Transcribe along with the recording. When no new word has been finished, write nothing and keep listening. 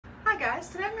guys,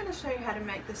 today I'm going to show you how to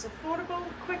make this affordable,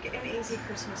 quick and easy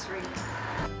Christmas wreath.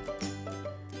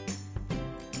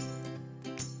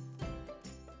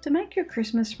 To make your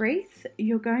Christmas wreath,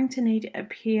 you're going to need a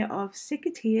pair of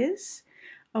secateurs,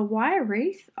 a wire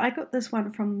wreath. I got this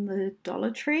one from the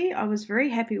Dollar Tree. I was very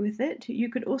happy with it. You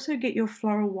could also get your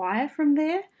floral wire from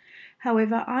there.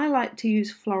 However, I like to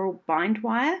use floral bind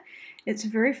wire. It's a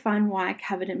very fine wire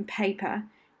covered in paper.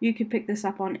 You could pick this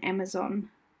up on Amazon.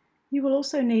 You will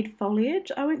also need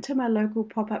foliage. I went to my local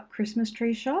pop-up Christmas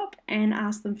tree shop and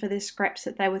asked them for their scraps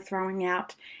that they were throwing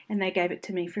out, and they gave it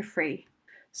to me for free.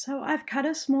 So I've cut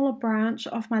a smaller branch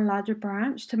off my larger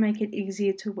branch to make it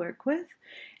easier to work with,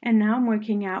 and now I'm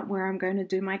working out where I'm going to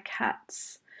do my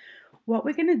cuts. What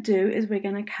we're going to do is we're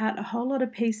going to cut a whole lot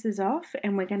of pieces off,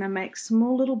 and we're going to make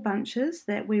small little bunches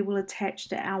that we will attach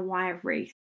to our wire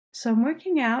wreath. So I'm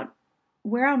working out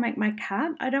where I'll make my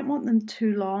cut. I don't want them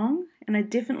too long, and I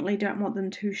definitely don't want them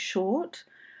too short.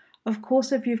 Of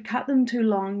course, if you've cut them too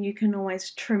long, you can always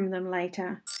trim them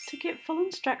later. To get full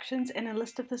instructions and a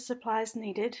list of the supplies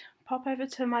needed, pop over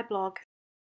to my blog.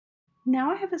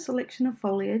 Now I have a selection of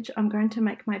foliage. I'm going to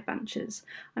make my bunches.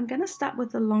 I'm going to start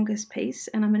with the longest piece,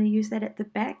 and I'm going to use that at the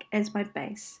back as my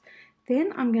base.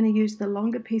 Then I'm going to use the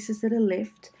longer pieces that are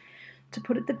left to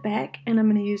put at the back, and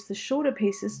I'm going to use the shorter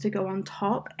pieces to go on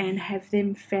top and have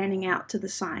them fanning out to the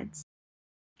sides.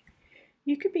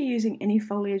 You could be using any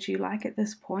foliage you like at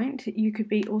this point. You could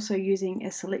be also using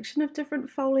a selection of different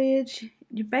foliage.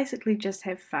 You basically just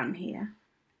have fun here.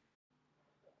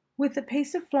 With a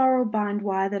piece of floral bind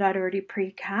wire that I'd already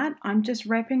pre-cut, I'm just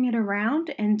wrapping it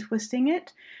around and twisting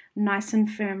it nice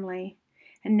and firmly.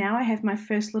 And now I have my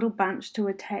first little bunch to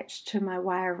attach to my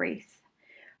wire wreath.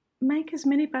 Make as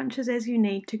many bunches as you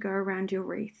need to go around your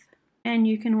wreath, and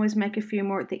you can always make a few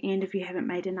more at the end if you haven't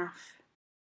made enough.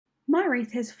 My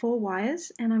wreath has 4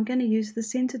 wires, and I'm going to use the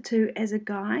center 2 as a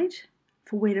guide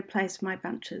for where to place my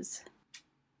bunches.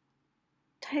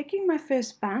 Taking my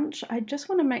first bunch, I just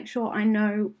want to make sure I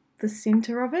know the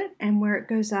center of it and where it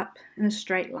goes up in a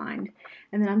straight line.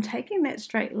 And then I'm taking that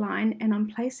straight line and I'm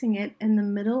placing it in the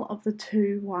middle of the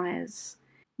 2 wires.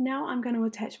 Now I'm going to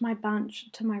attach my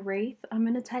bunch to my wreath. I'm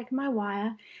going to take my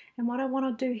wire, and what I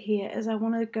want to do here is I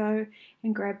want to go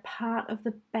and grab part of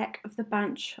the back of the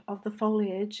bunch of the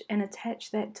foliage and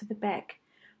attach that to the back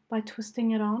by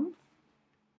twisting it on.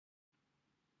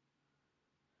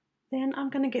 Then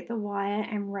I'm going to get the wire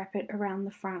and wrap it around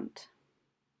the front.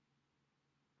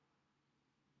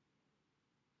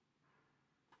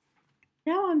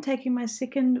 Now I'm taking my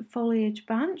second foliage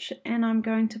bunch and I'm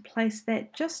going to place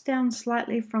that just down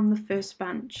slightly from the first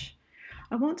bunch.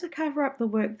 I want to cover up the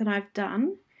work that I've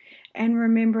done, and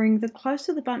remembering the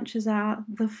closer the bunches are,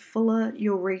 the fuller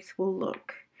your wreath will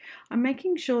look. I'm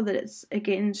making sure that it's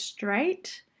again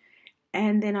straight,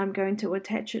 and then I'm going to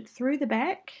attach it through the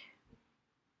back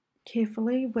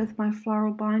carefully with my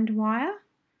floral bind wire.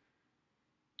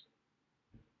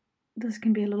 This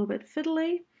can be a little bit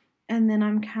fiddly. And then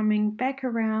I'm coming back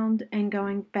around and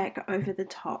going back over the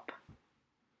top.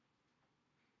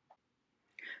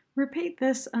 Repeat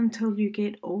this until you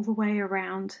get all the way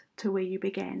around to where you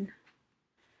began.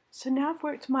 So now I've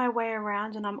worked my way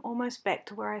around and I'm almost back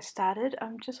to where I started.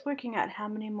 I'm just working out how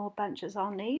many more bunches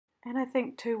I'll need, and I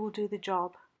think 2 will do the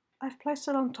job. I've placed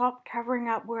it on top, covering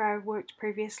up where I worked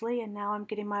previously, and now I'm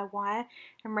getting my wire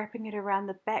and wrapping it around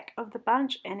the back of the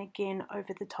bunch and again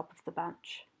over the top of the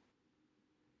bunch.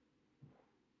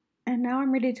 And now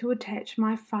I'm ready to attach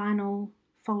my final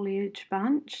foliage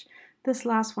bunch. This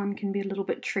last one can be a little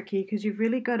bit tricky because you've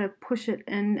really got to push it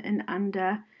in and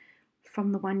under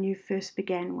from the one you first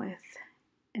began with.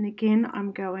 And again,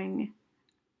 I'm going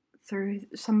through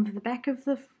some of the back of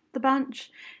the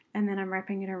bunch, and then I'm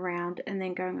wrapping it around and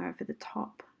then going over the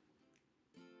top.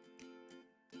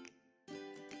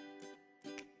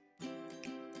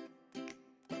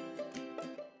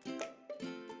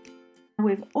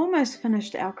 We've almost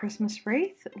finished our Christmas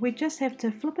wreath. We just have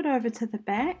to flip it over to the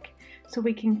back so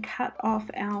we can cut off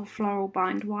our floral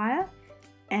bind wire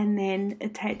and then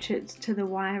attach it to the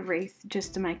wire wreath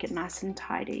just to make it nice and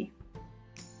tidy.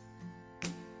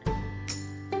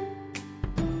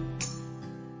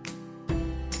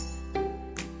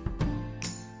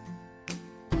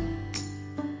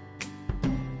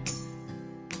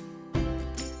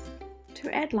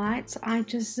 To add lights, I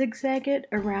just zigzag it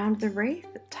around the wreath,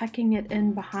 tucking it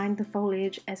in behind the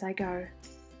foliage as I go.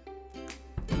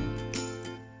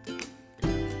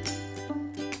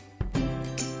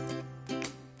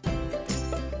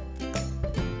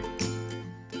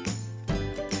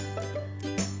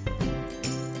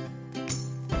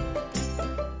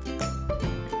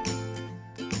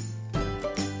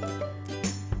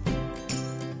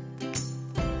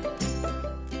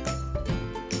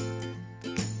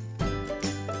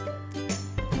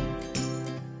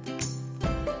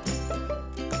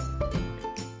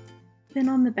 Then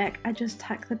on the back I just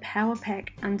tuck the power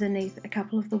pack underneath a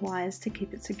couple of the wires to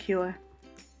keep it secure.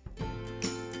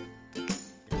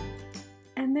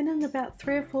 And then in about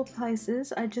 3 or 4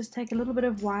 places I just take a little bit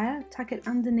of wire, tuck it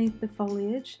underneath the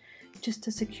foliage just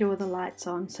to secure the lights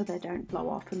on so they don't blow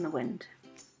off in the wind.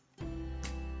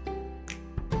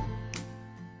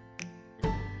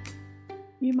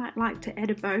 You might like to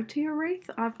add a bow to your wreath.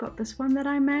 I've got this one that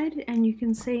I made, and you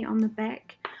can see on the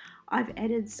back I've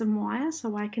added some wire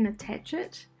so I can attach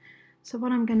it. So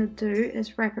what I'm going to do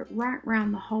is wrap it right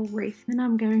around the whole wreath, then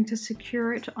I'm going to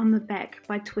secure it on the back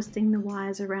by twisting the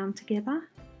wires around together.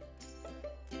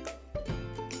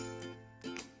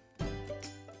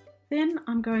 Then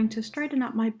I'm going to straighten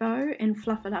up my bow and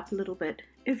fluff it up a little bit.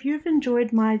 If you've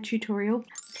enjoyed my tutorial,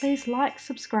 please like,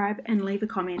 subscribe and leave a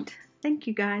comment. Thank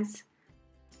you guys.